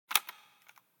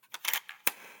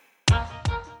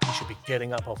be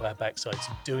getting up off our backsides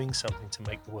and doing something to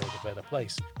make the world a better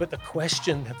place. But the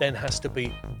question then has to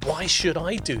be, why should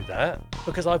I do that?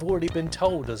 Because I've already been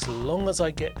told as long as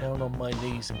I get down on my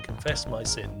knees and confess my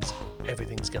sins,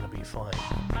 everything's going to be fine.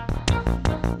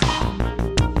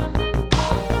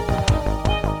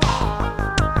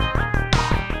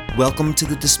 Welcome to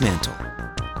The Dismantle,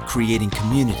 creating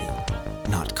community,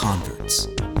 not converts.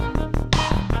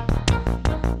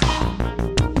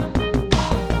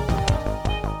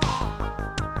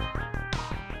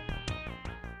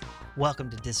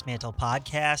 Welcome to Dismantle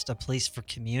Podcast, a place for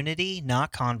community,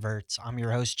 not converts. I'm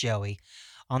your host, Joey.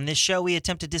 On this show, we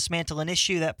attempt to dismantle an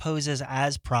issue that poses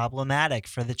as problematic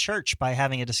for the church by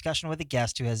having a discussion with a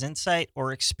guest who has insight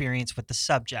or experience with the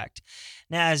subject.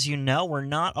 Now, as you know, we're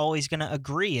not always going to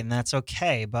agree, and that's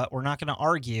okay, but we're not going to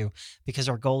argue because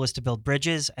our goal is to build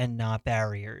bridges and not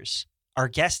barriers. Our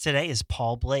guest today is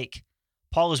Paul Blake.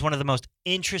 Paul is one of the most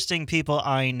interesting people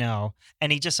I know,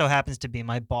 and he just so happens to be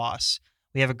my boss.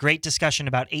 We have a great discussion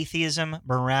about atheism,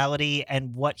 morality,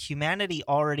 and what humanity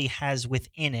already has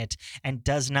within it and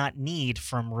does not need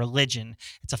from religion.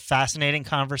 It's a fascinating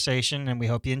conversation, and we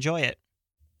hope you enjoy it.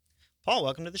 Paul,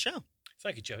 welcome to the show.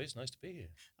 Thank you, Joey. It's nice to be here.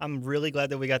 I'm really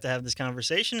glad that we got to have this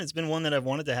conversation. It's been one that I've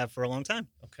wanted to have for a long time.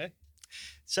 Okay.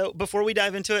 So before we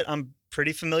dive into it, I'm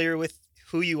pretty familiar with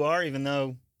who you are,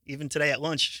 even today at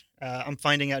lunch, I'm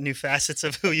finding out new facets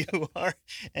of who you are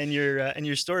and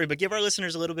your story. But give our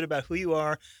listeners a little bit about who you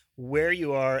are, where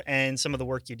you are, and some of the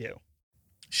work you do.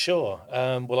 Sure.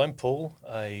 Well, I'm Paul.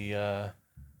 Where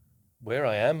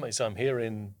I am is I'm here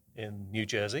in New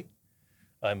Jersey.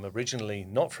 I'm originally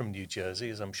not from New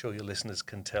Jersey, as I'm sure your listeners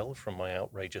can tell from my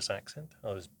outrageous accent.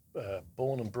 I was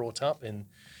born and brought up in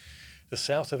the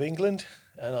south of England,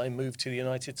 and I moved to the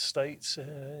United States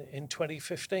in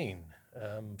 2015.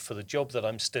 For the job that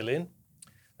I'm still in,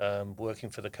 working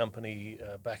for the company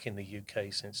back in the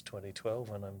UK since 2012,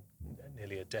 and I'm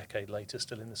nearly a decade later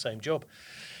still in the same job.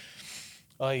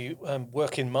 I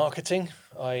work in marketing.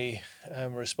 I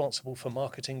am responsible for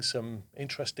marketing some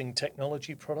interesting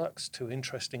technology products to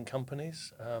interesting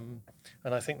companies, and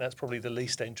I think that's probably the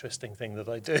least interesting thing that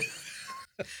I do.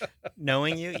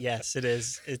 Knowing you, yes, it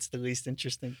is. It's the least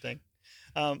interesting thing.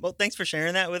 Well, thanks for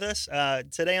sharing that with us.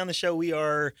 Today on the show, we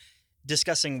are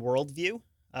discussing worldview,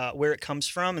 where it comes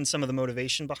from and some of the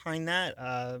motivation behind that.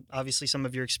 Obviously, some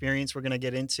of your experience we're going to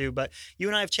get into, but you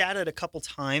and I have chatted a couple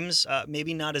times,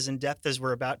 maybe not as in-depth as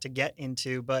we're about to get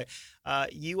into, but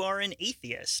you are an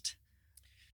atheist.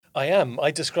 I am. I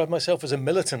describe myself as a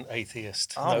militant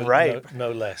atheist. Right.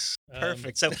 No less.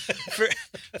 Perfect. So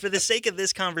for the sake of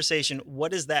this conversation,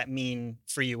 what does that mean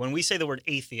for you? When we say the word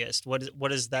atheist, what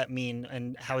does that mean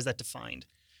and how is that defined?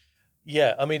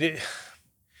 Yeah, I mean,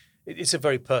 it's a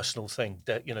very personal thing,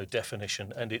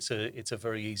 definition, and it's a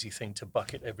very easy thing to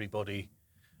bucket everybody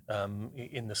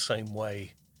in the same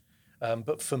way.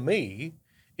 But for me,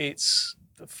 it's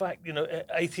the fact,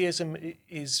 atheism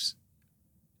is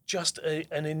just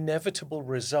an inevitable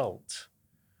result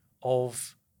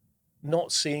of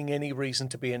not seeing any reason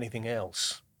to be anything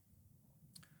else.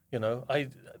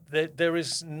 There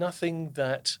is nothing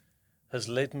that has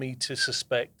led me to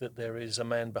suspect that there is a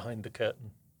man behind the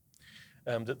curtain.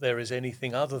 That there is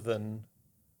anything other than,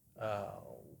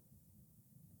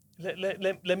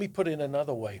 let me put it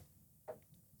another way.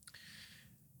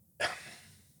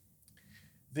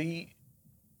 The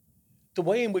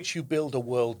way in which you build a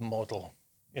world model,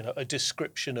 a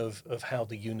description of how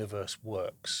the universe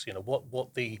works,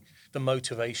 what the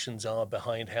motivations are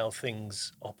behind how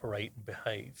things operate and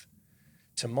behave,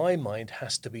 to my mind,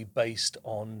 has to be based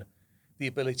on the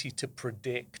ability to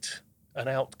predict an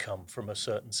outcome from a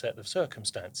certain set of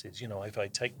circumstances. If I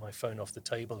take my phone off the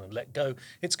table and let go,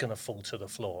 it's going to fall to the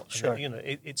floor. Sure. And,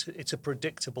 it's a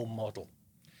predictable model.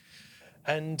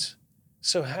 And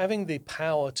so having the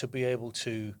power to be able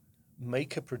to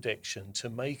make a prediction, to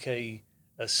make a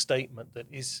statement that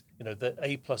is, that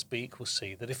A plus B equals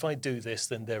C, that if I do this,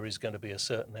 then there is going to be a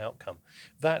certain outcome.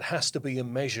 That has to be a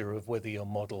measure of whether your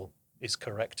model is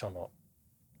correct or not.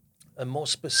 And more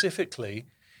specifically,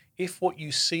 if what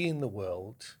you see in the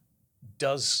world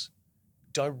does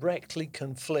directly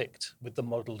conflict with the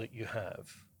model that you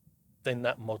have, then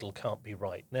that model can't be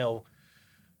right. Now,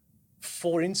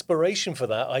 for inspiration for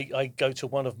that, I go to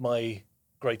one of my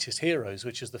greatest heroes,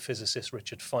 which is the physicist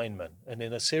Richard Feynman. And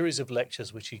in a series of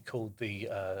lectures, which he called the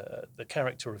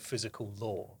character of physical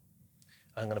law,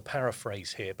 I'm going to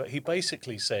paraphrase here, but he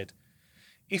basically said,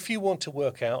 if you want to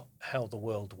work out how the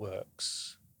world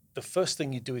works, the first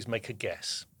thing you do is make a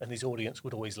guess. And his audience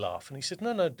would always laugh. And he said,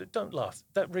 no, don't laugh.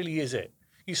 That really is it.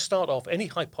 You start off, any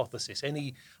hypothesis,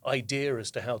 any idea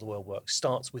as to how the world works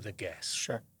starts with a guess.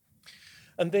 Sure.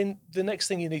 And then the next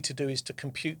thing you need to do is to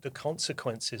compute the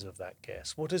consequences of that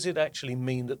guess. What does it actually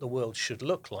mean that the world should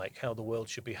look like, how the world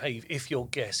should behave if your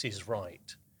guess is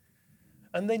right?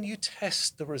 And then you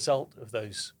test the result of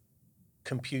those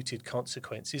computed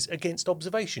consequences against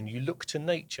observation. You look to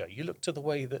nature, you look to the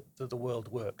way that the world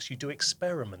works, you do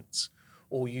experiments,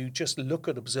 or you just look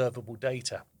at observable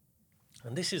data.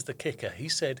 And this is the kicker. He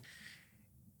said,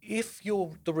 if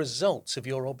the results of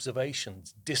your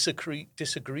observations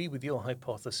disagree with your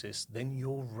hypothesis, then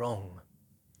you're wrong.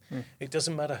 It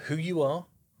doesn't matter who you are,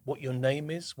 what your name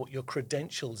is, what your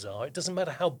credentials are. It doesn't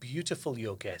matter how beautiful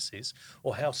your guess is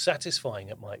or how satisfying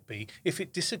it might be. If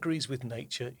it disagrees with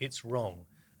nature, it's wrong.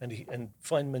 And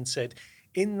Feynman said,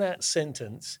 in that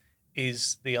sentence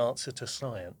is the answer to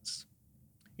science.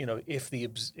 You know, if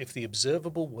the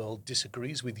observable world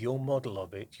disagrees with your model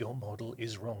of it, your model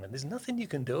is wrong. And there's nothing you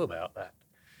can do about that.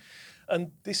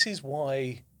 And this is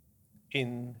why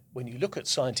when you look at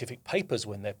scientific papers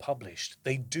when they're published,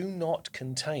 they do not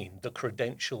contain the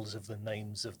credentials of the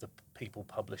names of the people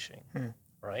publishing,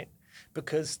 right?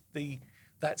 Because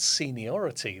that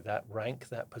seniority, that rank,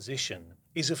 that position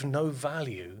is of no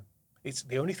value. It's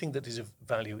the only thing that is of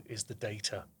value is the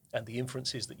data and the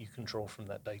inferences that you can draw from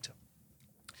that data.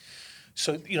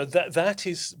 So, you know, that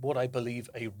is what I believe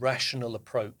a rational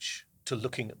approach to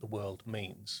looking at the world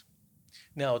means.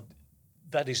 Now,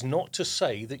 that is not to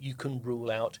say that you can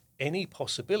rule out any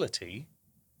possibility,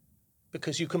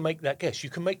 because you can make that guess. You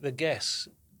can make the guess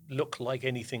look like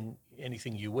anything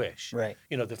you wish. Right.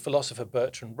 You know, the philosopher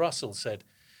Bertrand Russell said,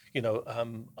 you know,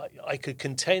 I could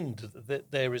contend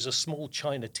that there is a small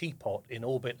china teapot in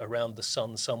orbit around the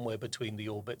sun somewhere between the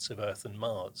orbits of Earth and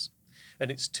Mars, and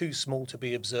it's too small to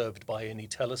be observed by any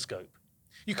telescope.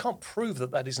 You can't prove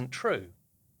that that isn't true.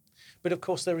 But of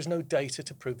course, there is no data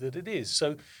to prove that it is.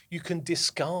 So you can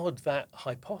discard that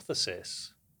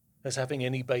hypothesis as having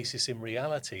any basis in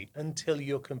reality until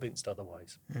you're convinced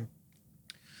otherwise.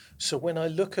 So when I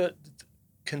look at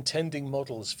contending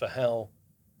models for how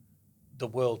the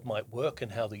world might work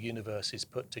and how the universe is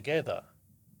put together,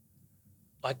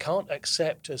 I can't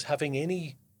accept as having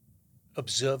any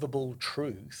observable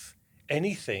truth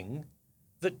anything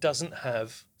that doesn't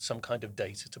have some kind of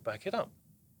data to back it up.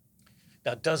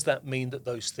 Now, does that mean that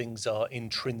those things are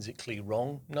intrinsically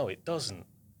wrong? No, it doesn't.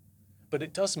 But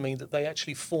it does mean that they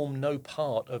actually form no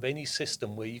part of any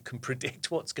system where you can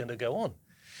predict what's going to go on.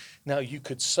 Now, you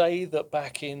could say that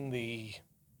back in the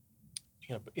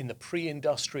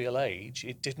pre-industrial age,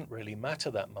 it didn't really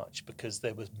matter that much because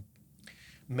there was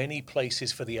many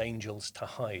places for the angels to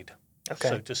hide,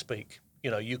 so to speak.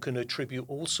 You know, you can attribute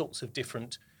all sorts of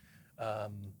different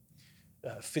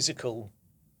physical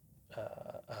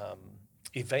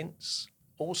events,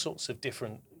 all sorts of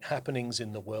different happenings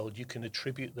in the world. You can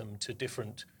attribute them to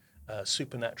different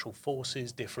supernatural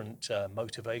forces, different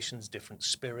motivations, different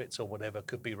spirits or whatever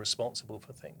could be responsible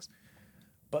for things.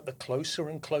 But the closer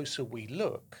and closer we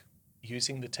look,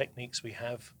 using the techniques we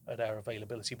have at our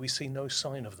availability, we see no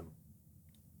sign of them.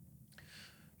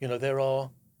 You know, there are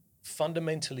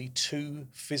fundamentally two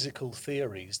physical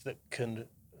theories that can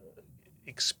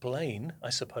explain,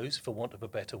 I suppose, for want of a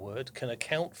better word, can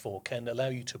account for, can allow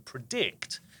you to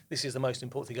predict, this is the most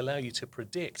important thing, allow you to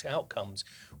predict outcomes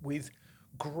with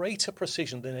greater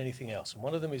precision than anything else. And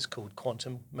one of them is called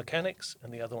quantum mechanics,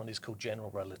 and the other one is called general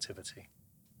relativity.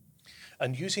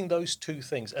 And using those two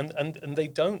things, and they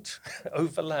don't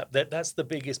overlap. That's the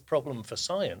biggest problem for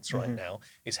science right now,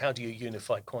 is how do you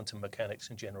unify quantum mechanics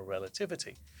and general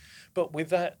relativity? But with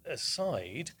that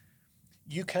aside,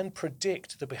 you can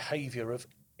predict the behavior of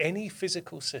any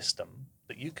physical system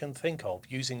that you can think of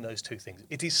using those two things.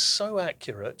 It is so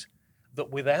accurate that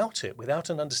without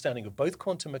an understanding of both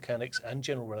quantum mechanics and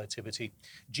general relativity,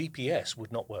 GPS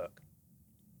would not work.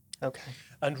 Okay.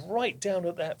 And right down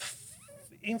at that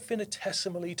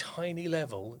infinitesimally tiny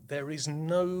level, there is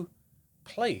no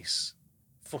place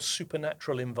for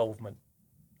supernatural involvement.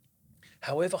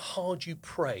 However hard you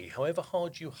pray, however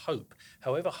hard you hope,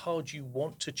 however hard you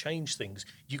want to change things,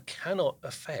 you cannot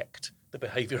affect the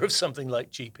behavior of something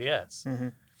like GPS.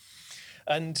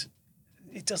 And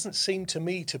it doesn't seem to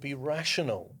me to be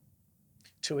rational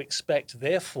to expect,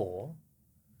 therefore,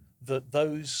 that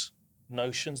those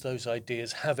notions, those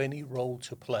ideas have any role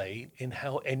to play in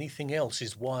how anything else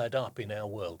is wired up in our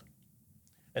world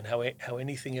and how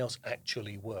anything else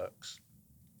actually works.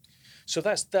 So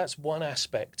that's one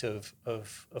aspect of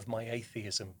my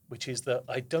atheism, which is that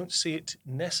I don't see it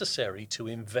necessary to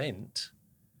invent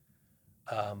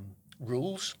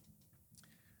rules,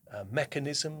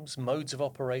 mechanisms, modes of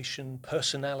operation,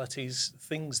 personalities,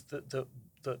 things that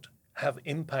have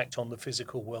impact on the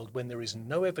physical world when there is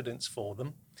no evidence for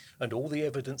them, and all the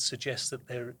evidence suggests that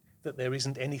there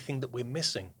isn't anything that we're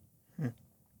missing.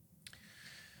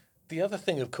 The other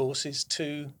thing, of course, is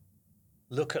to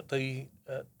look at the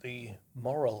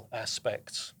moral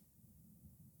aspects,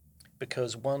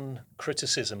 because one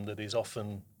criticism that is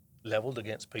often leveled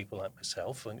against people like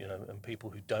myself and people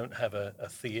who don't have a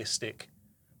theistic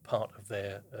part of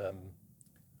their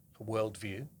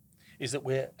worldview is that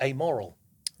we're amoral,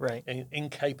 right?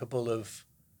 Incapable of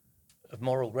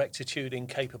moral rectitude,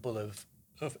 incapable of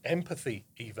empathy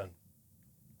even.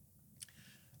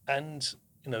 And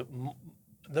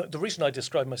the reason I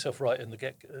describe myself right at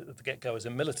the get-go as a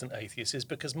militant atheist is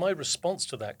because my response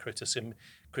to that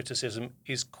criticism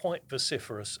is quite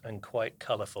vociferous and quite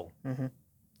colourful. Mm-hmm.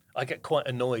 I get quite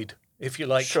annoyed, if you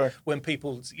like, Sure. when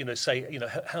people say,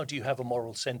 how do you have a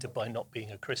moral centre by not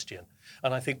being a Christian?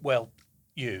 And I think, well,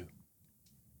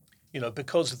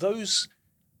 because those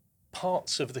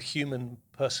parts of the human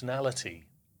personality,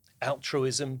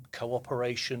 altruism,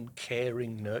 cooperation,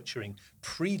 caring, nurturing,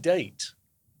 predate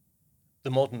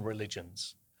the modern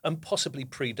religions and possibly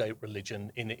predate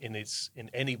religion in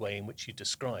any way in which you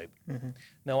describe. Mm-hmm.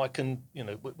 Now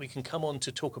we can come on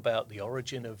to talk about the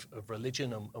origin of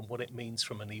religion and what it means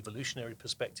from an evolutionary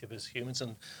perspective as humans,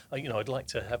 and I'd like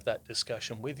to have that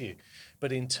discussion with you.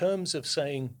 But in terms of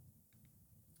saying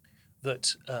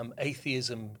that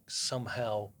atheism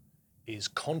somehow is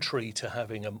contrary to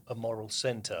having a moral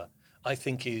center, I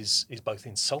think is both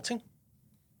insulting,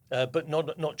 but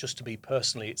not just to me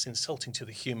personally. It's insulting to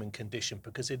the human condition,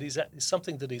 because it's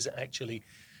something that is actually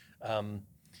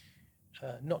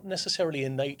not necessarily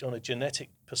innate on a genetic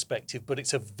perspective, but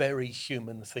it's a very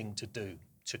human thing to do,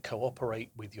 to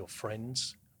cooperate with your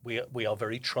friends. We are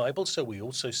very tribal, so we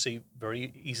also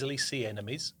very easily see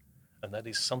enemies, and that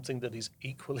is something that is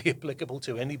equally applicable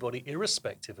to anybody,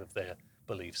 irrespective of their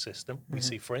belief system. Mm-hmm. We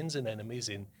see friends and enemies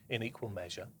in equal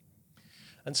measure.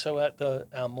 And so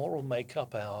our moral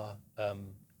makeup, our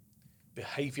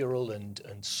behavioral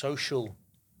and social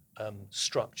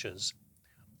structures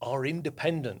are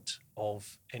independent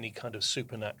of any kind of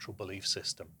supernatural belief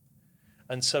system.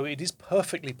 And so it is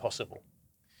perfectly possible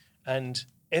and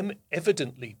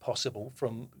evidently possible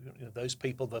from those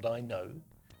people that I know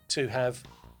to have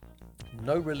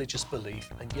no religious belief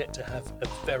and yet to have a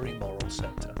very moral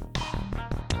center.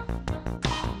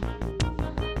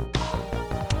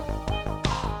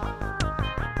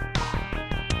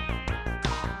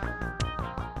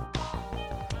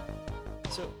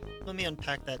 So let me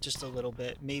unpack that just a little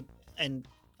bit. And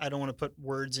I don't want to put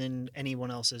words in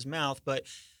anyone else's mouth, but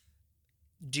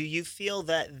do you feel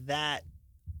that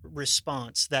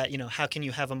response, that, how can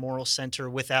you have a moral center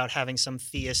without having some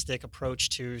theistic approach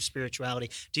to spirituality?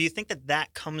 Do you think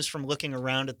that comes from looking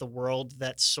around at the world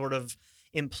that's sort of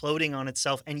imploding on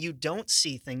itself, and you don't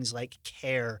see things like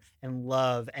care and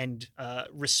love and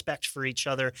respect for each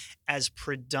other as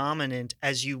predominant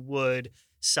as you would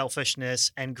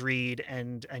selfishness and greed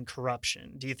and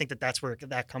corruption? Do you think that's where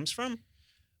that comes from?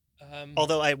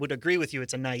 Although I would agree with you,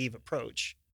 it's a naive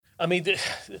approach. I mean,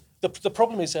 the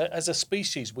problem is that as a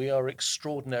species, we are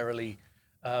extraordinarily.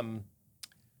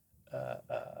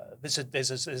 There's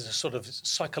a sort of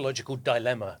psychological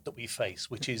dilemma that we face,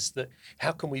 which is that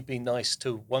how can we be nice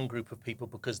to one group of people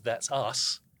because that's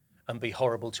us, and be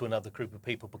horrible to another group of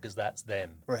people because that's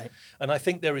them? Right. And I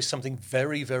think there is something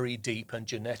very, very deep and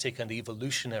genetic and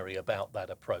evolutionary about that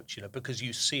approach, because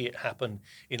you see it happen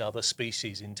in other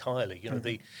species entirely.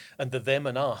 Mm-hmm. The them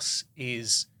and us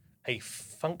is a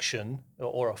function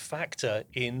or a factor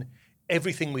in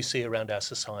everything we see around our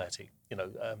society.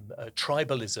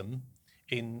 Tribalism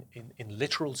in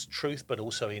literal truth, but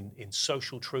also in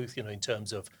social truth. In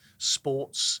terms of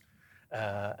sports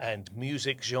and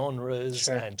music genres,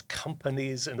 sure, and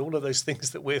companies and all of those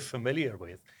things that we're familiar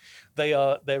with,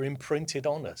 they're imprinted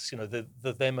on us.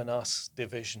 The them and us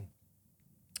division,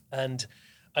 and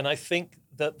I think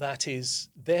that is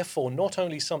therefore not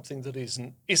only something that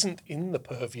isn't in the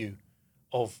purview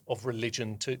of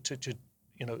religion to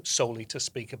solely to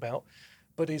speak about,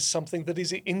 but is something that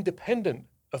is independent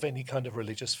of any kind of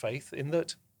religious faith, in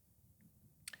that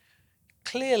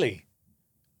clearly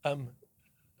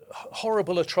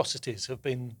horrible atrocities have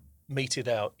been meted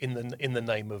out in the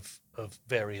name of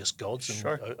various gods, and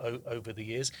sure, over the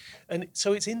years. And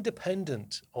so it's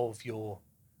independent of your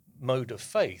mode of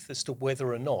faith as to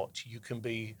whether or not you can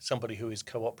be somebody who is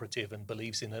cooperative and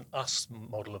believes in an us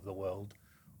model of the world,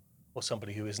 or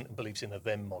somebody who isn't and believes in a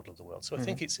them model of the world. So I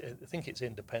think it's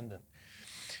independent.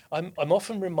 I'm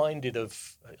often reminded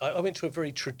of, I went to a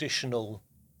very traditional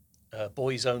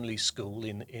boys only school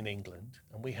in England,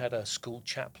 and we had a school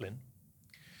chaplain,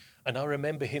 And I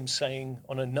remember him saying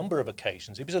on a number of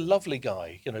occasions, he was a lovely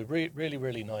guy, really,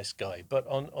 really nice guy. But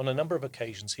on a number of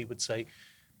occasions, he would say,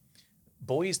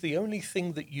 boys, the only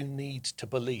thing that you need to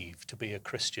believe to be a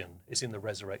Christian is in the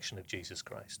resurrection of Jesus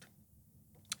Christ.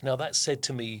 Now, that said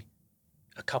to me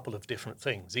a couple of different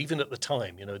things. Even at the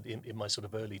time, in my sort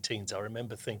of early teens, I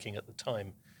remember thinking at the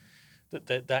time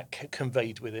that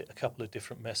conveyed with it a couple of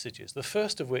different messages. The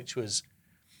first of which was,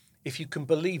 if you can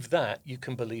believe that, you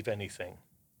can believe anything.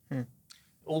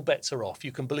 All bets are off.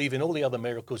 You can believe in all the other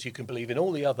miracles. You can believe in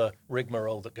all the other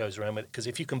rigmarole that goes around with it. Because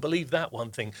if you can believe that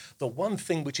one thing, the one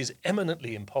thing which is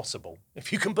eminently impossible,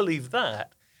 if you can believe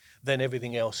that, then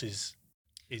everything else is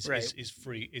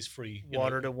free.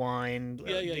 Water to wine,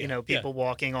 people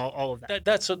walking, all of that.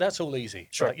 That's all easy.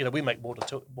 Sure. Right? We make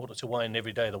water to wine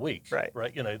every day of the week. Right.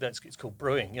 It's called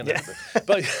brewing. Yeah.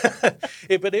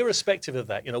 But irrespective of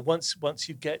that, once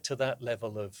you get to that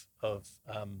level of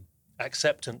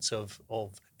acceptance of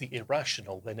the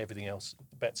irrational, then everything else,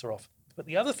 the bets are off. But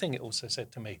the other thing it also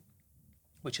said to me,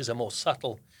 which is a more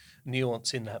subtle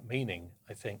nuance in that meaning,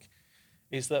 I think,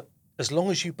 is that as long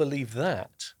as you believe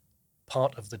that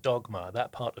part of the dogma,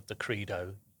 that part of the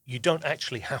credo, you don't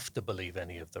actually have to believe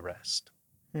any of the rest.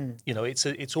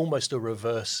 It's almost a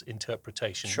reverse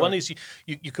interpretation. Sure. One is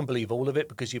you can believe all of it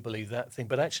because you believe that thing,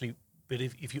 but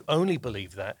if you only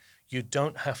believe that, you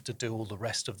don't have to do all the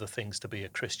rest of the things to be a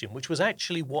Christian, which was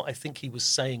actually what I think he was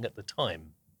saying at the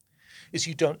time, is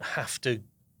you don't have to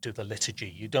do the liturgy,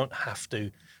 you don't have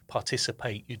to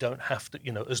participate, you don't have to,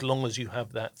 as long as you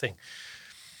have that thing.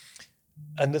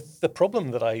 And the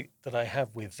problem that I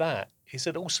have with that is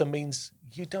it also means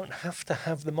you don't have to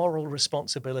have the moral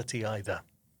responsibility either,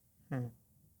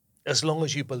 as long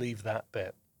as you believe that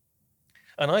bit.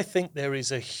 And I think there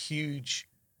is a huge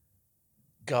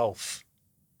gulf.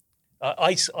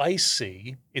 I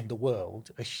see in the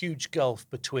world a huge gulf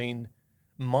between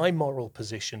my moral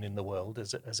position in the world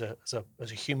as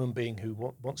a human being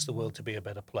who wants the world to be a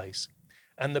better place,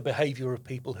 and the behavior of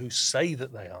people who say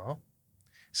that they are,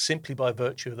 simply by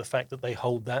virtue of the fact that they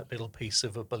hold that little piece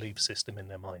of a belief system in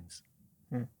their minds.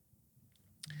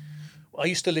 I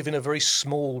used to live in a very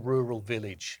small rural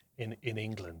village in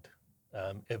England,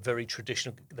 a very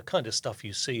traditional, the kind of stuff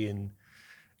you see in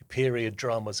period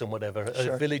dramas and whatever.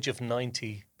 Sure. A village of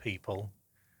 90 people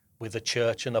with a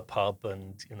church and a pub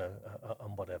and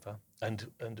and whatever,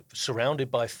 and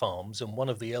surrounded by farms. And one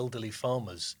of the elderly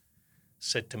farmers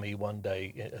said to me one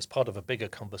day, as part of a bigger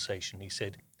conversation, he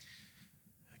said,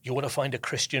 "You want to find a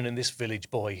Christian in this village,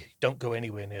 boy, don't go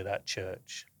anywhere near that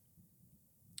church."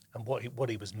 And what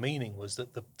he was meaning was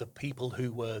that the people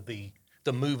who were the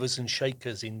movers and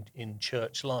shakers in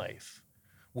church life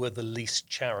were the least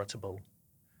charitable,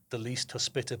 the least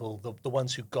hospitable, the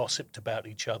ones who gossiped about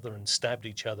each other and stabbed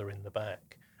each other in the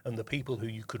back. And the people who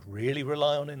you could really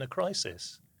rely on in a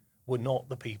crisis were not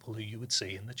the people who you would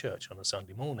see in the church on a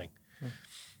Sunday morning.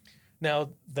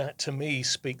 Now, that to me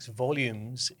speaks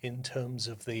volumes in terms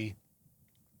of the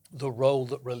role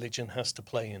that religion has to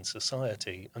play in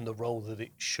society and the role that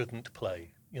it shouldn't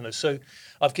play. So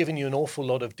I've given you an awful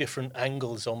lot of different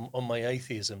angles on my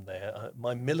atheism there.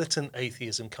 My militant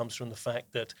atheism comes from the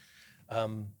fact that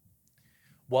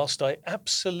whilst I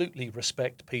absolutely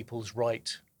respect people's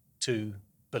right to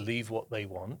believe what they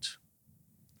want,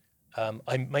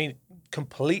 I may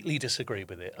completely disagree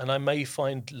with it, and I may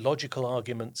find logical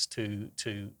arguments to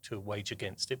wage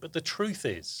against it. But the truth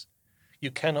is,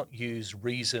 you cannot use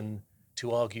reason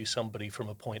to argue somebody from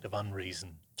a point of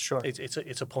unreason. Sure,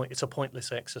 it's a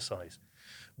pointless exercise.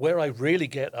 Where I really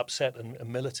get upset and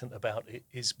militant about it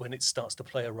is when it starts to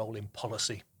play a role in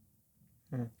policy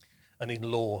and in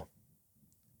law.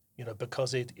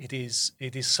 Because it is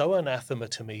so anathema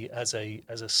to me as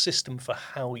a system for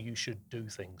how you should do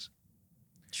things.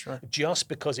 Sure. Just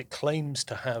because it claims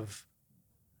to have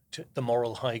the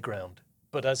moral high ground.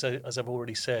 But as I've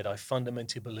already said, I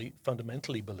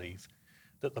fundamentally believe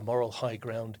that the moral high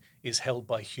ground is held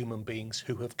by human beings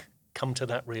who have come to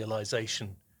that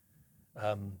realization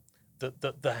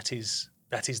that is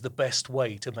the best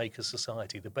way to make a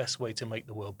society, the best way to make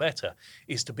the world better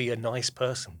is to be a nice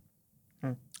person.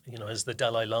 As the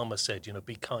Dalai Lama said,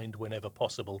 be kind whenever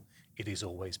possible. It is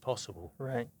always possible.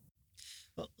 Right.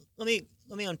 Well, let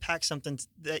me unpack something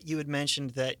that you had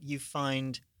mentioned that you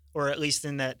find, or at least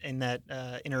in that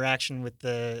interaction with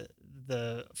the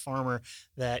farmer,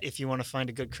 that if you want to find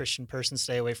a good Christian person,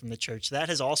 stay away from the church. That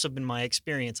has also been my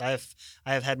experience. I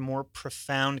have had more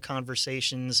profound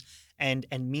conversations and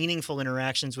meaningful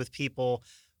interactions with people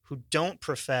who don't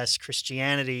profess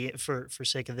Christianity for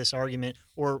sake of this argument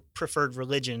or preferred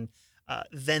religion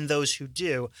than those who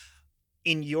do.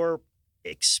 In your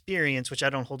experience, which I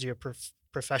don't hold you a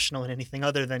professional in anything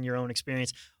other than your own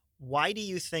experience, why do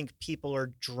you think people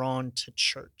are drawn to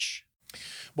church?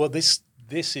 Well, this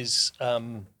is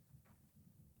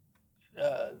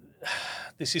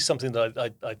this is something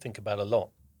that I think about a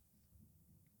lot,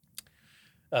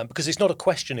 because it's not a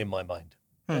question in my mind.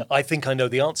 I think I know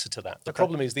the answer to that. The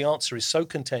problem is the answer is so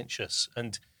contentious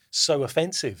and so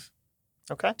offensive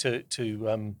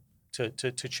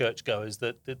to churchgoers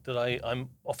that I'm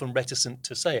often reticent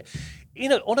to say it.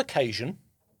 On occasion,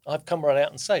 I've come right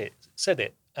out and said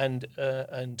it,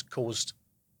 and caused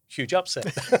huge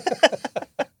upset.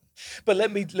 But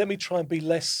let me try and be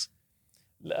less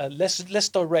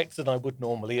direct than I would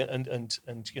normally, and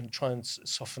try and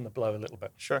soften the blow a little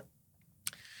bit. Sure.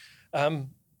 I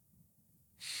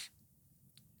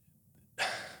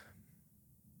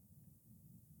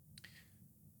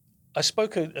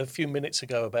spoke a few minutes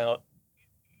ago about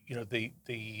the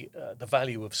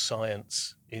value of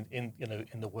science in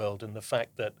the world, and the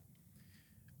fact that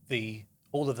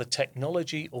all of the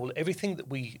technology, everything that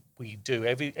we do,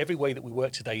 every way that we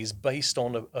work today is based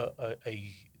on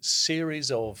a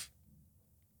series of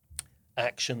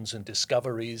actions and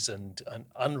discoveries and an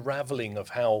unraveling of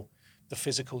how the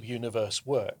physical universe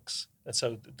works, and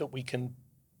so that we can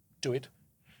do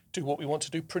what we want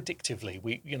to do predictively.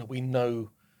 We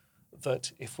know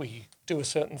that if we do a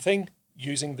certain thing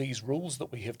using these rules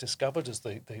that we have discovered as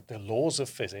the laws of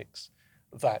physics,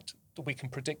 that we can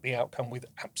predict the outcome with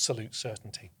absolute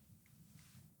certainty.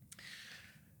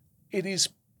 It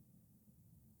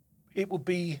would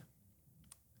be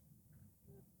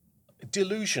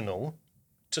delusional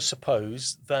to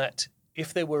suppose that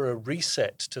if there were a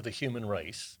reset to the human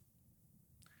race,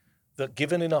 that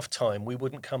given enough time, we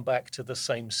wouldn't come back to the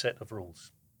same set of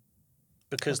rules.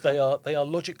 Because they are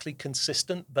logically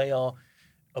consistent, they are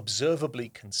observably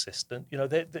consistent.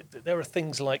 There are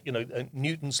things like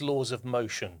Newton's laws of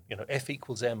motion. F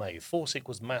equals ma, force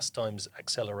equals mass times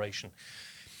acceleration.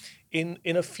 In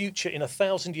a future, in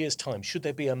 1,000 years' time, should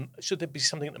there be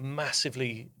something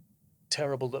massively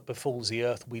terrible that befalls the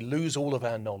Earth, we lose all of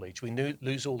our knowledge, we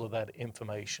lose all of that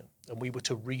information, and we were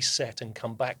to reset and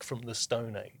come back from the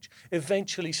Stone Age,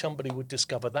 eventually somebody would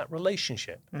discover that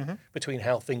relationship between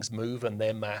how things move and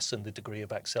their mass and the degree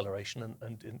of acceleration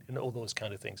and all those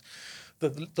kind of things.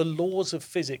 The laws of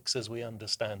physics as we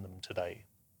understand them today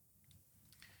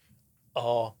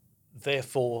are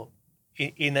therefore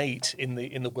innate in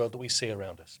the world that we see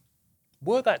around us.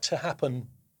 Were that to happen,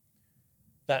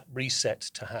 that reset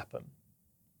to happen,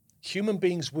 human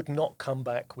beings would not come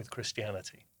back with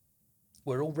Christianity.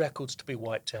 Were all records to be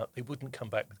wiped out, they wouldn't come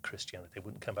back with Christianity. They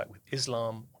wouldn't come back with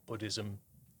Islam or Buddhism.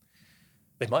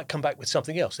 They might come back with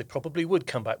something else. They probably would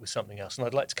come back with something else. And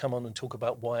I'd like to come on and talk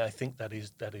about why I think that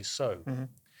is so.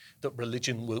 That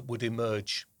religion would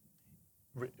emerge,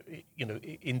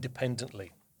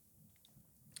 independently.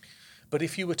 But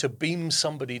if you were to beam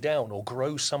somebody down or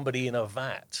grow somebody in a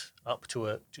vat up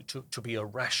to be a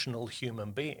rational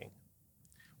human being,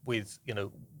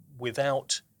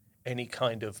 without any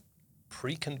kind of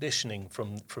preconditioning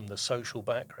from the social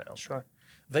background, sure,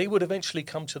 they would eventually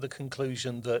come to the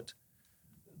conclusion that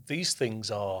these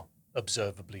things are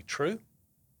observably true,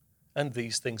 and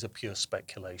these things are pure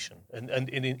speculation, and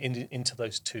into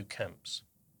those two camps.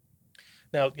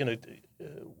 Now,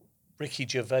 Ricky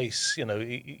Gervais,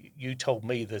 you told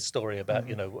me the story about,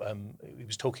 he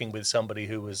was talking with somebody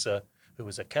who was a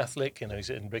Catholic,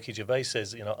 and Ricky Gervais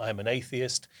says, I'm an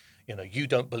atheist, you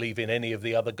don't believe in any of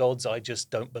the other gods, I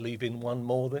just don't believe in one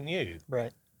more than you.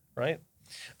 Right.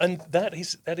 And that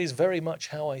is very much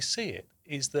how I see it,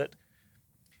 is that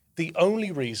the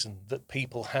only reason that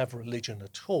people have religion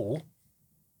at all,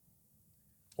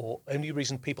 or only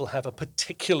reason people have a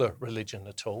particular religion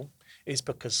at all, is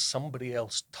because somebody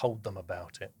else told them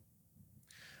about it.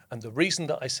 And the reason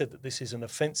that I said that this is an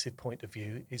offensive point of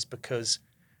view is because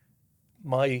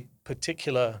my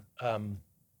particular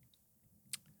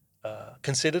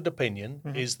considered opinion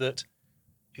is that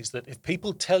if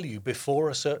people tell you before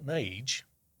a certain age,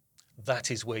 that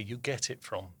is where you get it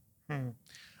from.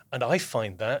 And I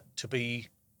find that to be,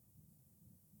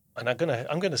 and I'm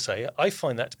going to say it, I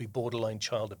find that to be borderline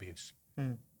child abuse.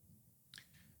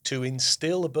 To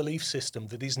instill a belief system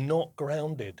that is not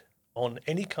grounded on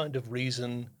any kind of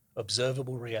reason,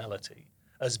 observable reality,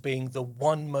 as being the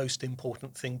one most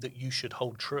important thing that you should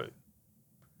hold true,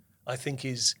 I think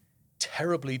is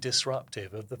terribly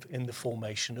disruptive in the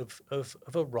formation of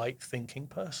a right-thinking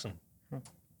person.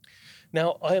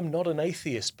 Now, I am not an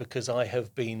atheist because I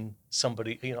have been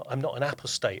somebody, I'm not an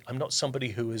apostate. I'm not somebody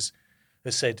who has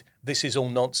said, this is all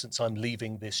nonsense, I'm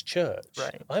leaving this church.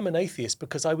 Right. I'm an atheist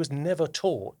because I was never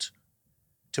taught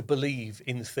to believe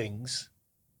in things.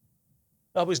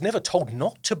 I was never told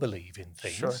not to believe in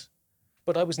things, Sure.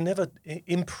 but I was never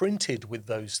imprinted with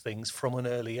those things from an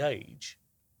early age.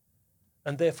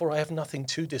 And therefore I have nothing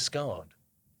to discard.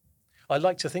 I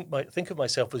like to think of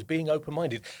myself as being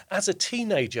open-minded. As a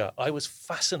teenager, I was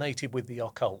fascinated with the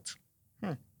occult.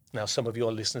 Now, some of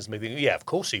your listeners may think, yeah, of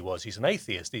course he was. He's an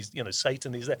atheist. He's,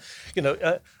 Satan is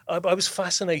there. I was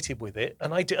fascinated with it,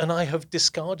 and I have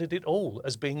discarded it all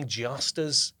as being just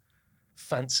as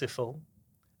fanciful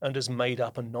and as made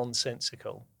up and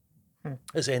nonsensical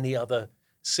as any other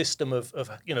system of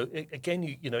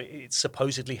it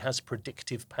supposedly has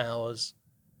predictive powers,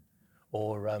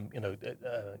 or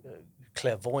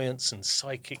clairvoyance and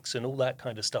psychics and all that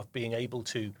kind of stuff, being able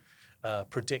to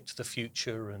predict the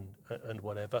future and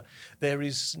whatever. There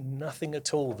is nothing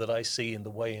at all that I see in the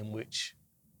way in which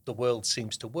the world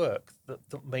seems to work that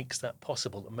makes that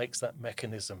possible, that makes that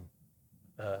mechanism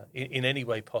in any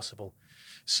way possible.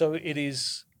 So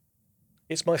it's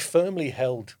my firmly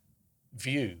held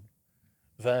view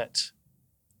that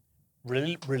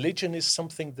religion is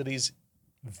something that is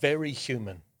very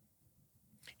human,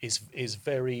 is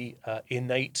very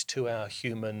innate to our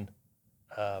human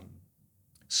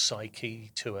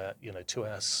psyche, to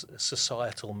our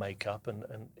societal makeup, and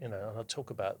I'll talk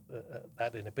about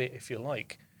that in a bit if you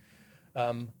like.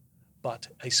 But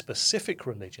a specific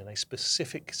religion, a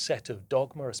specific set of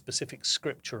dogma, a specific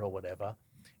scripture or whatever,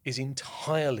 is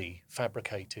entirely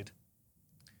fabricated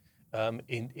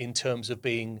in terms of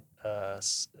being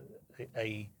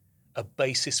a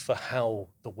basis for how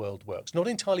the world works. Not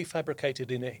entirely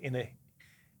fabricated in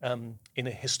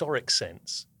a historic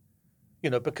sense.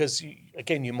 Because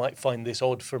again, you might find this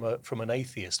odd from an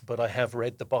atheist, but I have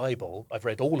read the Bible. I've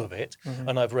read all of it,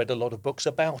 and I've read a lot of books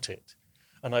about it,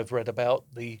 and I've read about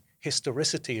the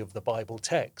historicity of the Bible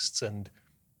texts and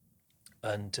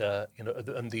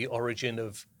the origin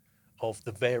of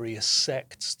the various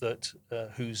sects that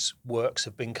whose works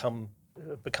have become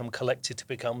collected to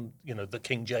become the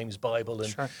King James Bible,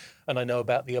 and Sure. and I know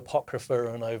about the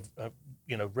Apocrypha, and I've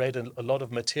read a lot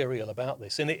of material about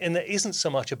this, and it isn't so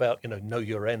much about know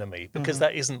your enemy, because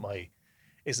that isn't my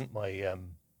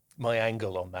my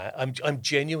angle on that. I'm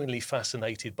genuinely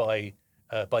fascinated by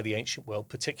the ancient world,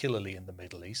 particularly in the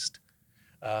Middle East,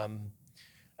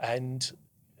 and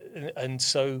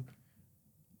so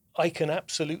I can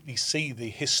absolutely see the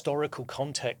historical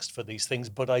context for these things,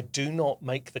 but I do not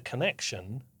make the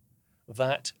connection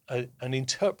that an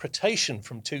interpretation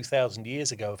from 2,000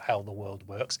 years ago of how the world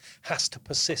works has to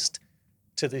persist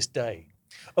to this day.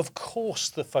 Of course,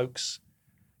 the folks,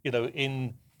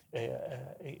 in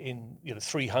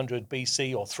 300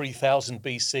 BC or 3000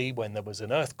 BC, when there was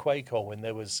an earthquake or when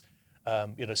there was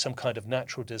some kind of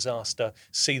natural disaster,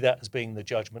 see that as being the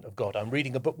judgment of God. I'm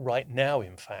reading a book right now,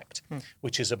 in fact,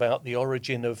 which is about the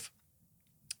origin of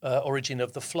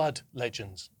the flood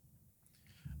legends,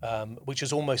 which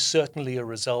is almost certainly a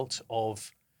result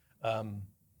of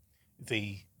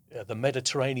the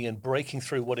Mediterranean breaking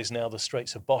through what is now the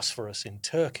Straits of Bosphorus in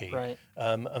Turkey, Right.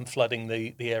 And flooding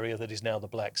the area that is now the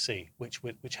Black Sea, which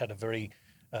had a very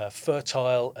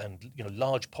fertile and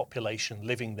large population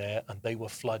living there, and they were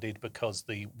flooded because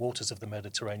the waters of the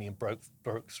Mediterranean broke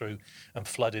through and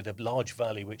flooded a large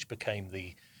valley, which became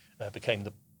the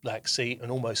Black Sea. And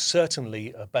almost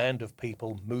certainly a band of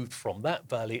people moved from that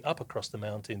valley up across the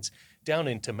mountains down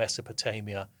into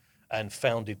Mesopotamia and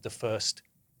founded the first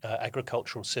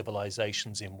agricultural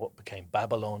civilizations in what became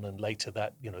Babylon, and later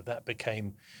that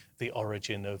became the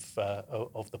origin of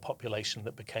the population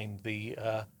that became the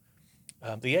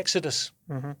Exodus.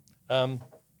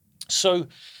 So,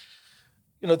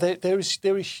 there is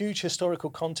huge historical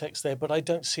context there, but I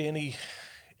don't see any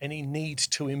need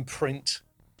to imprint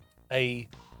a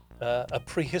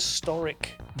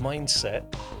prehistoric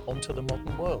mindset onto the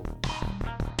modern world.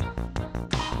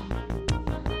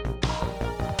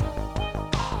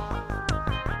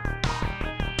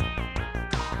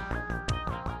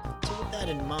 So with that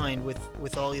in mind,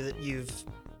 with all that you've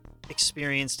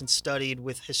experienced and studied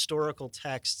with historical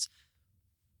texts,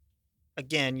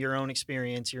 again, your own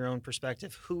experience, your own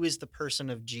perspective, who is the person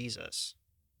of Jesus?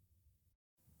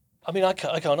 I mean, I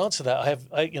can't answer that.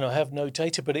 I have no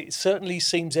data, but it certainly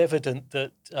seems evident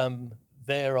that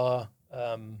there are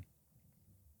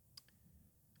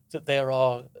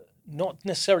not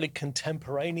necessarily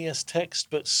contemporaneous texts,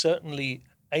 but certainly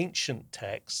ancient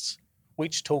texts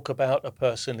which talk about a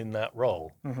person in that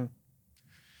role.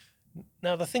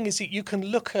 Now, the thing is that you can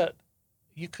look at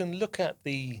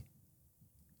the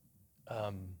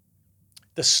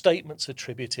statements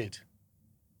attributed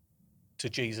to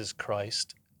Jesus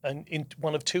Christ and in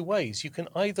one of two ways. You can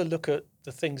either look at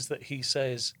the things that he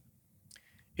says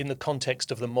in the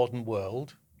context of the modern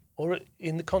world, or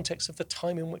in the context of the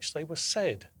time in which they were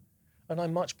said. And I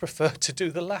much prefer to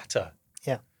do the latter.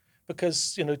 Yeah.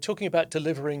 Because, talking about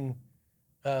delivering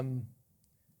us,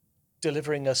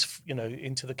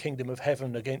 into the kingdom of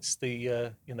heaven against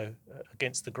the,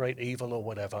 against the great evil or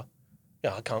whatever.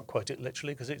 Yeah, I can't quote it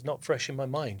literally because it's not fresh in my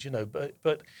mind,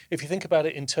 But if you think about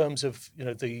it in terms of,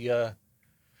 the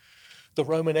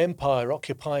Roman Empire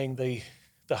occupying the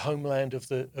homeland of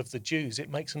the Jews, it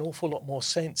makes an awful lot more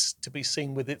sense to be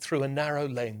seen with it through a narrow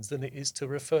lens than it is to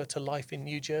refer to life in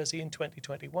New Jersey in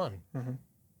 2021. Mm-hmm.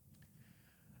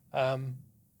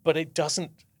 But it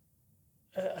doesn't,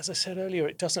 as I said earlier,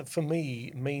 it doesn't for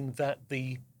me mean that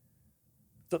the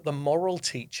moral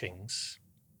teachings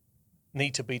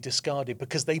need to be discarded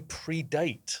because they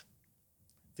predate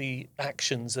the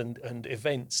actions and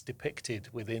events depicted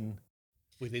within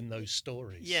those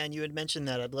stories. Yeah, and you had mentioned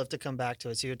that. I'd love to come back to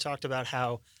it. So you had talked about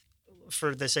how,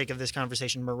 for the sake of this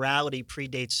conversation, morality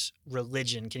predates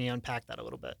religion. Can you unpack that a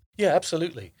little bit? Yeah,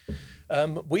 absolutely.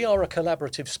 We are a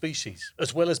collaborative species,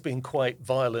 as well as being quite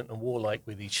violent and warlike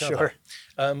with each other.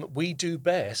 We do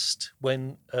best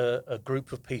when a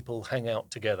group of people hang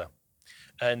out together.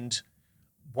 And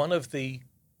one of the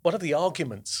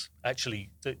arguments, actually,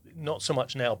 not so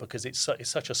much now because it's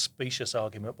such a specious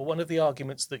argument, but one of the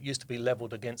arguments that used to be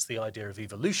leveled against the idea of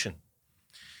evolution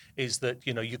is that,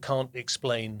 you can't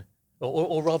explain,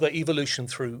 or rather evolution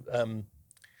through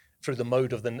the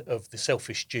mode of the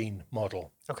selfish gene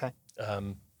model. Okay.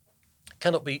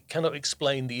 Cannot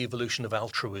explain the evolution of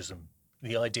altruism,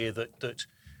 the idea that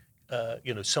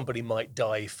somebody might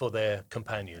die for their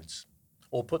companions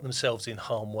or put themselves in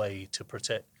harm's way to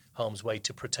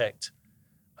protect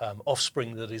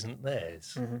offspring that isn't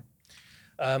theirs.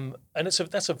 Mm-hmm. And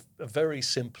that's a very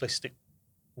simplistic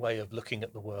way of looking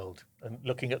at the world and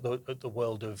looking at the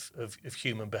world of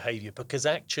human behavior, because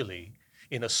actually,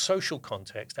 in a social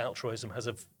context, altruism has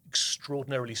an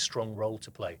extraordinarily strong role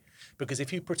to play. Because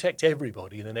if you protect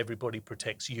everybody and then everybody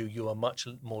protects you, you are much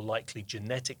more likely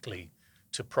genetically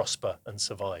to prosper and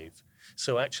survive.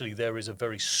 So actually, there is a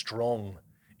very strong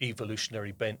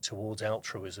evolutionary bent towards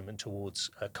altruism and towards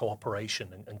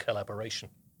cooperation and collaboration.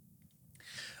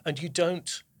 And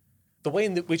the way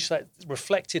in which that's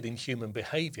reflected in human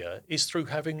behavior is through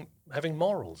having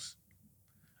morals,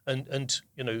 and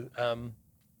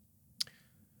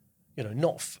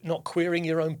not queering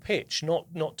your own pitch,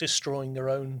 not destroying your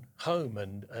own home,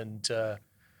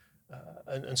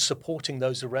 and supporting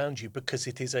those around you, because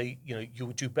it is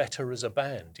you do better as a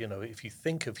band. If you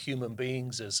think of human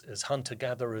beings as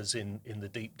hunter-gatherers in the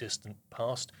deep distant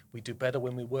past, we do better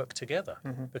when we work together.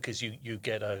 Mm-hmm. Because you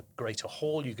get a greater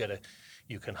haul, you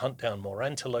can hunt down more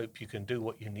antelope, you can do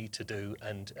what you need to do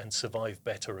and survive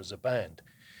better as a band.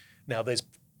 Now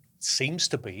seems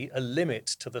to be a limit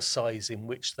to the size in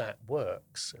which that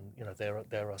works, and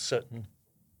there are certain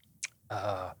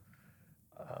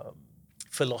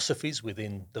philosophies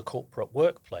within the corporate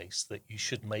workplace that you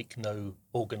should make no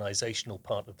organizational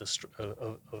part of the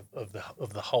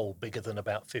whole bigger than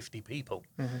about 50 people.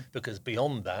 Mm-hmm. Because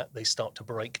beyond that they start to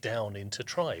break down into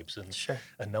tribes, and sure.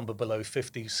 A number below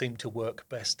 50 seem to work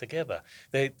best together.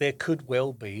 There could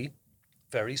well be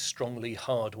very strongly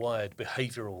hardwired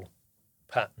behavioral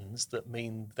patterns that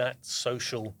mean that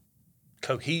social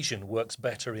cohesion works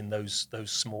better in those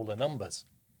smaller numbers.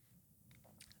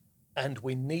 And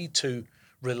we need to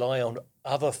rely on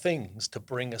other things to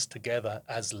bring us together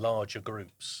as larger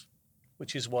groups,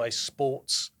 which is why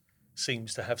sports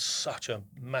seems to have such a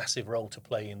massive role to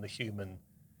play in the human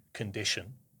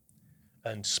condition,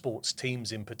 and sports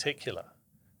teams in particular.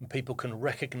 And people can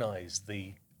recognize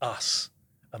the us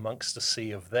amongst a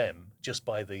sea of them just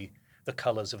by the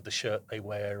colors of the shirt they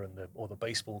wear or the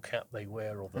baseball cap they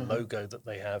wear or the mm-hmm. logo that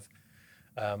they have.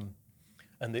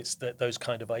 And it's those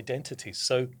kind of identities.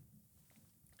 So,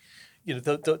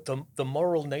 the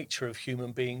moral nature of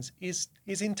human beings is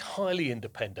entirely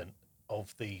independent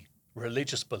of the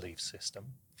religious belief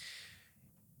system,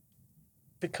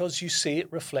 because you see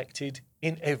it reflected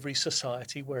in every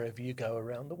society wherever you go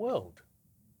around the world.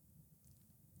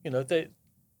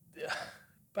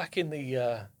 Back in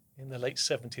the late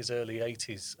 70s, early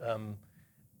 80s,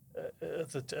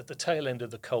 at the tail end of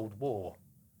the Cold War,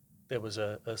 there was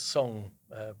a song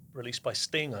released by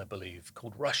Sting, I believe,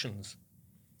 called Russians.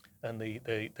 And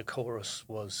the chorus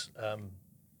was,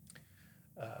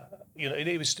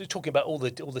 it was talking about all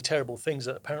the terrible things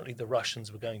that apparently the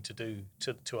Russians were going to do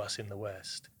to us in the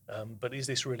West. But is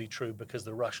this really true? Because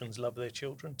the Russians love their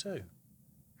children too.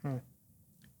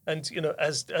 And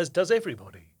as does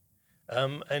everybody.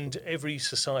 And every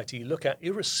society you look at,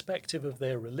 irrespective of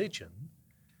their religion,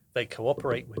 they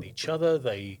cooperate with each other.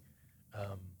 They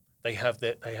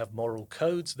have moral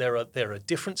codes. There are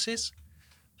differences,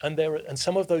 and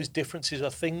some of those differences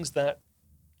are things that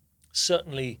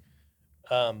certainly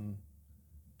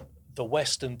the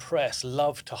Western press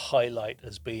love to highlight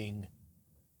as being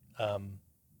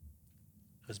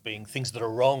things that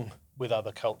are wrong with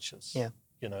other cultures. Yeah.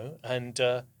 And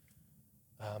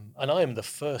I am the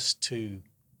first to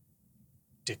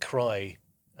decry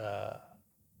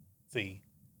the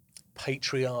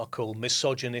patriarchal,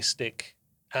 misogynistic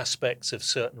aspects of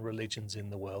certain religions in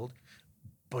the world,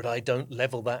 but I don't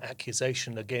level that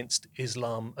accusation against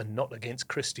Islam and not against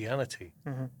Christianity.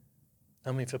 Mm-hmm.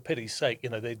 I mean, for pity's sake,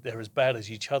 they're as bad as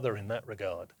each other in that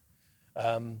regard.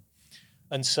 And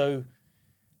so,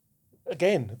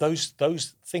 again, those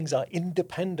things are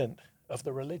independent of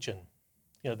the religion.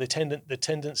 The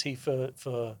tendency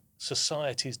for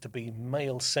societies to be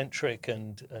male-centric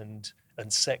and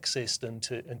sexist and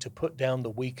to put down the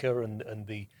weaker and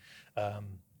the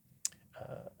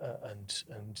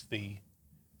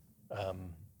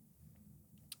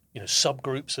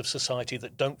subgroups of society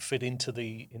that don't fit into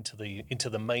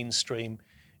the mainstream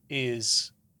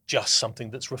is just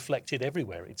something that's reflected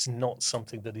everywhere. It's not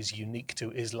something that is unique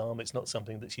to Islam. It's not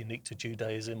something that's unique to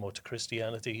Judaism or to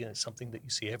Christianity. It's something that you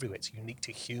see everywhere. It's unique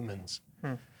to humans.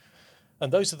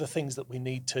 And those are the things that we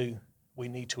need to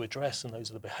address, and those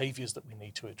are the behaviors that we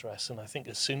need to address. And I think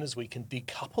as soon as we can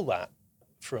decouple that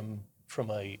from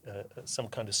some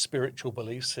kind of spiritual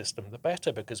belief system, the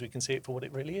better, because we can see it for what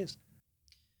it really is.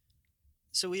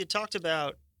 So we had talked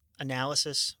about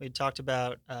analysis. We had talked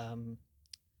about,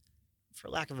 for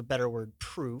lack of a better word,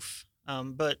 proof,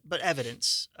 but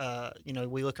evidence.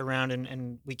 We look around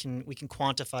and we can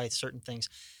quantify certain things.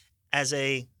 As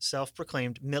a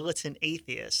self-proclaimed militant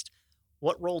atheist,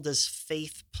 what role does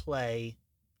faith play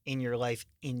in your life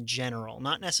in general?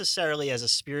 Not necessarily as a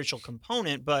spiritual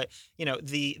component, but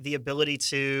the ability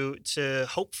to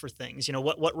hope for things.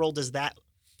 What role does that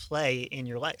play in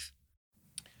your life?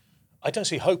 I don't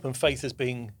see hope and faith as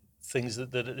being things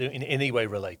that are in any way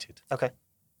related. Okay.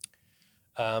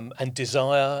 And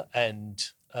desire and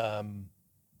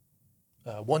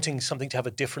wanting something to have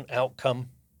a different outcome,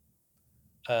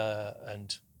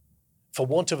 and for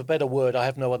want of a better word, I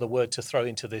have no other word to throw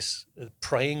into this,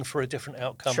 praying for a different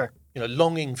outcome, Sure.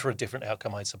 Longing for a different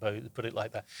outcome, I suppose, put it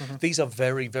like that. Mm-hmm. These are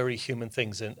very, very human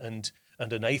things, and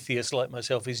an atheist like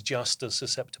myself is just as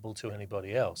susceptible to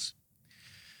anybody else.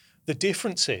 The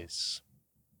difference is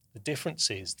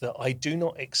that I do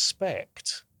not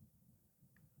expect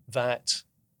that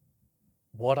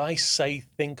what I say,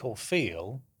 think, or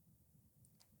feel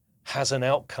has an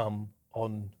outcome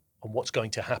on what's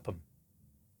going to happen.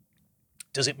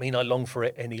 Does it mean I long for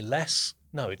it any less?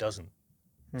 No, it doesn't.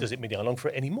 Does it mean I long for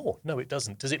it any more? No, it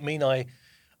doesn't. Does it mean I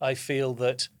feel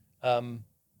that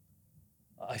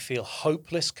I feel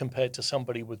hopeless compared to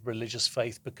somebody with religious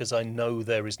faith because I know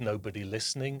there is nobody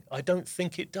listening? I don't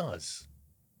think it does.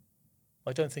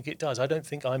 I don't think it does. I don't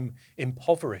think I'm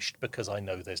impoverished because I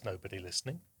know there's nobody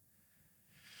listening.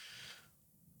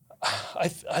 I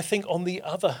think on the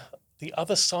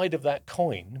other side of that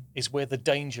coin is where the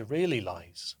danger really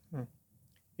lies.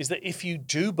 Is that if you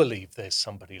do believe there's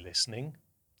somebody listening,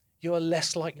 you are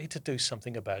less likely to do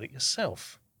something about it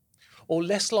yourself, or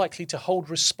less likely to hold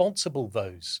responsible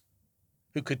those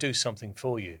who could do something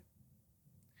for you.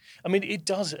 I mean, it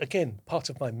does, again, part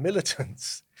of my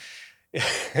militance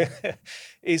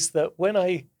is that when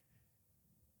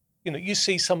you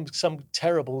see some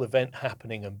terrible event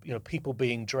happening and, people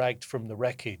being dragged from the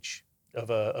wreckage of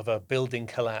a building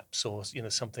collapse or,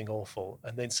 something awful.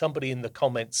 And then somebody in the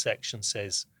comments section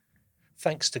says,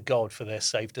 thanks to God for their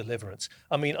safe deliverance.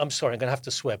 I mean, I'm sorry, I'm going to have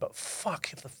to swear, but fuck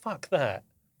that.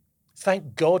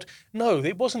 Thank God. No,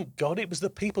 it wasn't God. It was the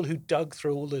people who dug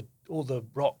through all the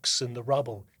rocks and the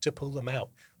rubble to pull them out.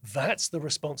 That's the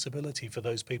responsibility for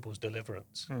those people's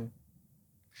deliverance.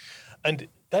 And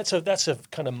that's a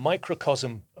kind of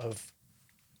microcosm of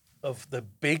the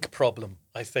big problem,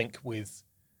 I think, with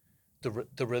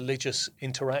the religious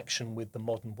interaction with the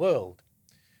modern world,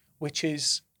 which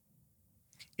is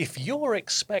if you're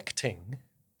expecting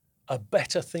a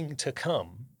better thing to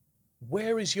come,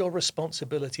 where is your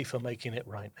responsibility for making it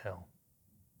right now?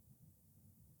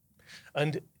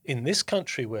 And in this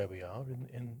country where we are,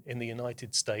 in the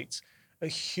United States, a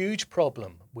huge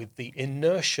problem with the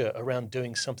inertia around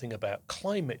doing something about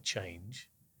climate change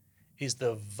is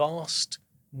the vast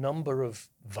number of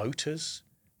voters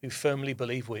who firmly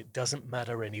believe, well, it doesn't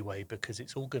matter anyway because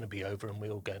it's all going to be over and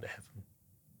we're all going to heaven.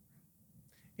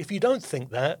 If you don't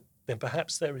think that, then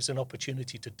perhaps there is an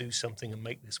opportunity to do something and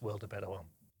make this world a better one.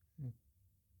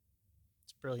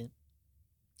 It's brilliant.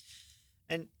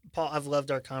 And Paul, I've loved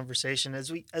our conversation.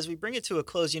 As we bring it to a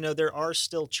close, there are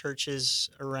still churches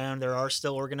around, there are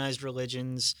still organized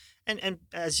religions, and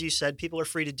as you said, people are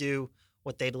free to do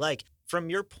what they'd like. From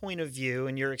your point of view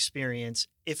and your experience,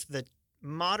 if the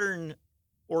modern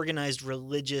organized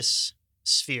religious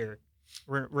sphere,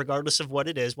 regardless of what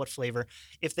it is, what flavor,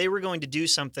 if they were going to do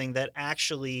something that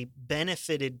actually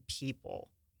benefited people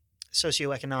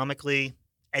socioeconomically,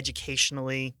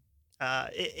 educationally,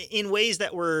 in ways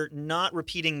that were not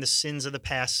repeating the sins of the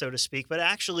past, so to speak, but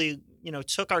actually,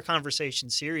 took our conversation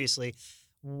seriously,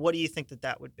 what do you think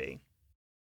that would be?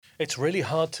 It's really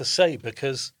hard to say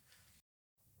because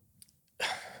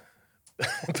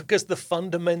the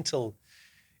fundamental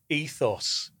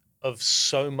ethos of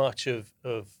so much of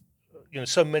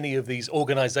so many of these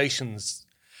organizations,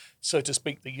 so to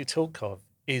speak, that you talk of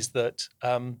is that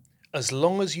as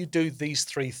long as you do these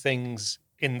three things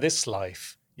in this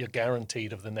life, you're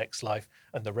guaranteed of the next life,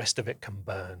 and the rest of it can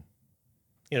burn.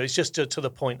 It's just to the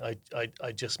point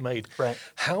I just made. Right.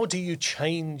 How do you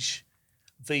change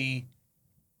the?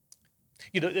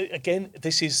 Again,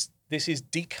 this is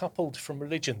decoupled from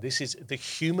religion. This is the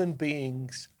human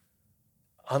being's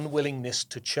unwillingness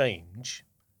to change.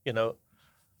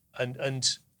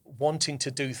 And wanting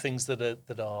to do things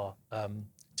that are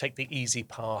take the easy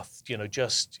path,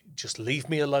 just leave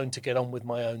me alone to get on with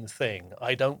my own thing.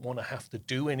 I don't want to have to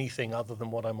do anything other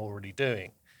than what I'm already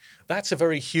doing. That's a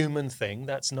very human thing.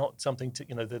 That's not something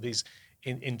that is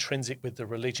intrinsic with the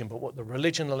religion. But what the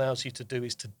religion allows you to do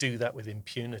is to do that with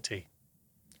impunity,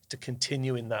 to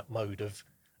continue in that mode of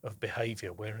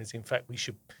behavior, whereas in fact we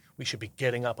should be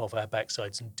getting up off our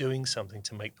backsides and doing something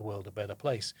to make the world a better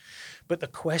place. But the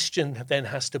question then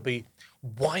has to be,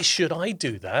 why should I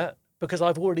do that? Because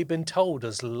I've already been told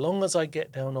as long as I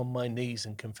get down on my knees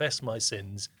and confess my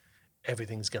sins,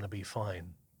 everything's going to be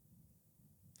fine.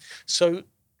 So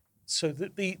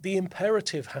the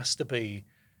imperative has to be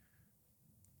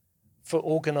for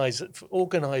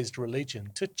organized religion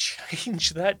to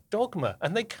change that dogma,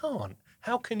 and they can't.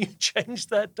 How can you change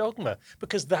that dogma?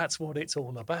 Because that's what it's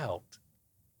all about.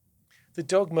 The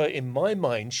dogma, in my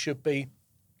mind, should be,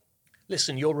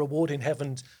 listen, your reward in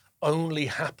heaven only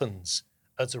happens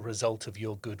as a result of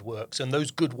your good works. And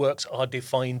those good works are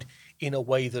defined in a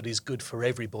way that is good for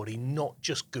everybody, not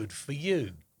just good for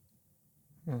you.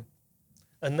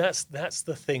 And that's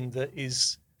the thing that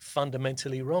is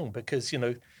fundamentally wrong, because,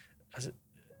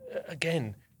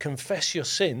 again, confess your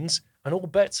sins and all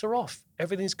bets are off.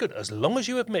 Everything's good. As long as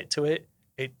you admit to it,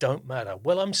 it don't matter.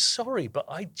 Well, I'm sorry, but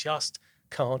I just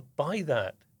can't buy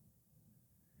that.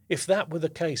 If that were the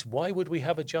case, why would we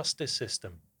have a justice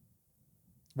system?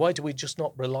 Why do we just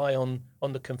not rely on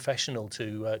the confessional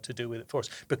to do with it for us?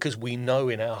 Because we know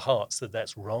in our hearts that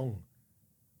that's wrong,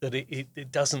 that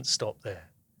it doesn't stop there.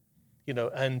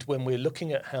 And when we're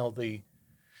looking at how the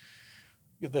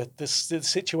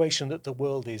situation that the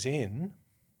world is in,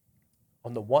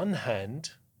 on the one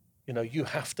hand, you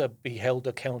have to be held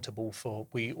accountable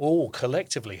we all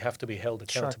collectively have to be held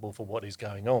accountable for what is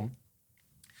going on.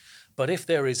 But if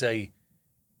there is a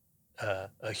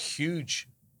huge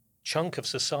chunk of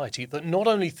society that not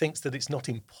only thinks that it's not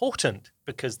important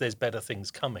because there's better things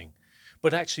coming,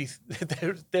 but actually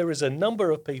there is a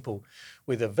number of people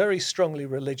with a very strongly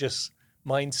religious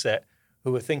mindset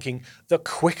who are thinking the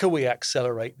quicker we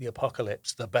accelerate the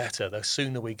apocalypse, the better, the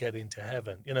sooner we get into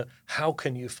heaven. How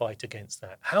can you fight against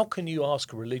that? How can you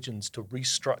ask religions to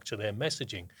restructure their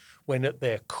messaging when at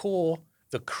their core,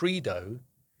 the credo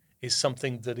is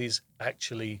something that is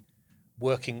actually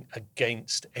working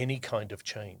against any kind of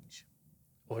change,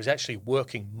 or is actually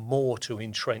working more to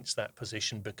entrench that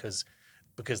position because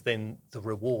then the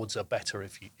rewards are better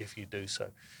if you do so.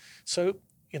 So,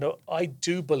 I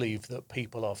do believe that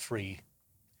people are free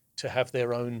to have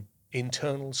their own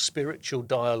internal spiritual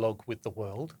dialogue with the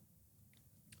world.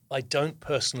 I don't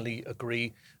personally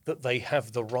agree that they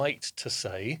have the right to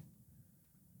say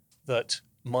that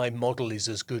my model is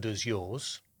as good as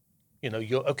yours.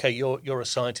 You're a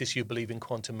scientist, you believe in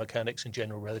quantum mechanics and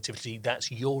general relativity,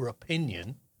 that's your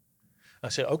opinion. I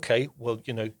say, okay, well,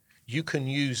 you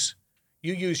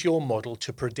use your model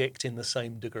to predict in the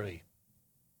same degree.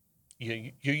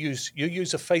 You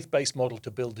use a faith-based model to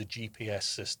build a GPS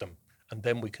system, and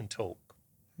then we can talk,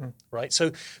 right?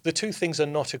 So the two things are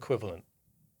not equivalent,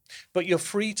 but you're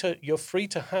free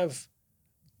to have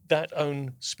that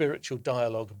own spiritual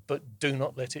dialogue, but do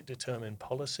not let it determine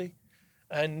policy,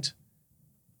 and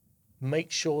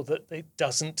make sure that it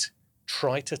doesn't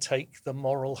try to take the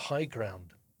moral high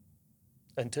ground,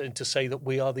 and to say that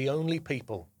we are the only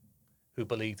people who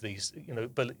believe these,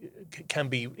 can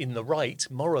be in the right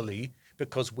morally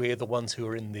because we're the ones who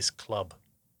are in this club.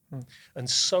 And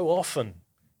so often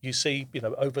you see,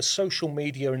 over social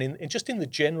media and just in the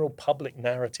general public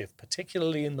narrative,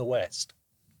 particularly in the West,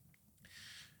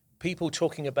 people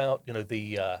talking about,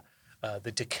 the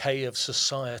decay of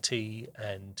society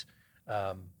and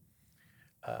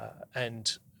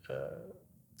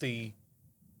the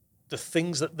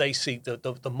things that they see,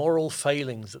 the moral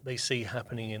failings that they see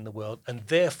happening in the world, and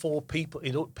therefore people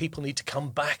need to come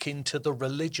back into the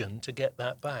religion to get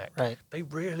that back. Right. They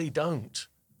really don't.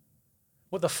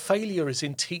 Well, the failure is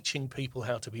in teaching people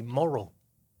how to be moral.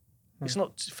 It's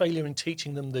not failure in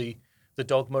teaching them the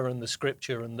dogma and the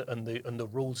scripture and the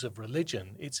rules of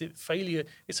religion. It's a failure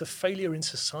in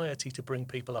society to bring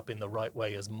people up in the right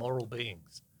way as moral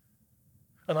beings.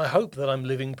 And I hope that I'm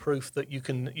living proof that you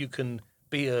can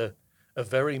be a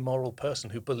very moral person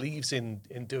who believes in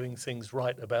doing things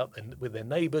right with their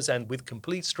neighbors and with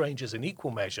complete strangers in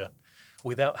equal measure,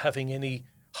 without having any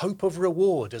hope of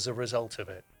reward as a result of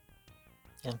it.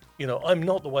 Yeah. I'm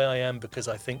not the way I am because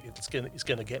I think it's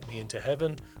going to get me into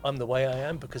heaven. I'm the way I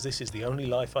am because this is the only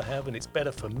life I have, and it's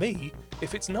better for me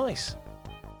if it's nice.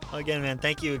 Again, man,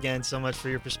 thank you again so much for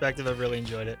your perspective. I've really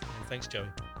enjoyed it. Thanks, Joey.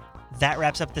 That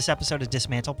wraps up this episode of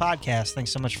Dismantle Podcast.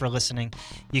 Thanks so much for listening.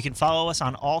 You can follow us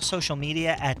on all social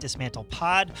media at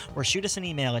DismantlePod or shoot us an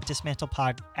email at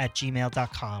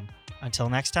dismantlepod@gmail.com. Until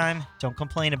next time, don't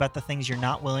complain about the things you're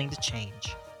not willing to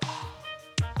change.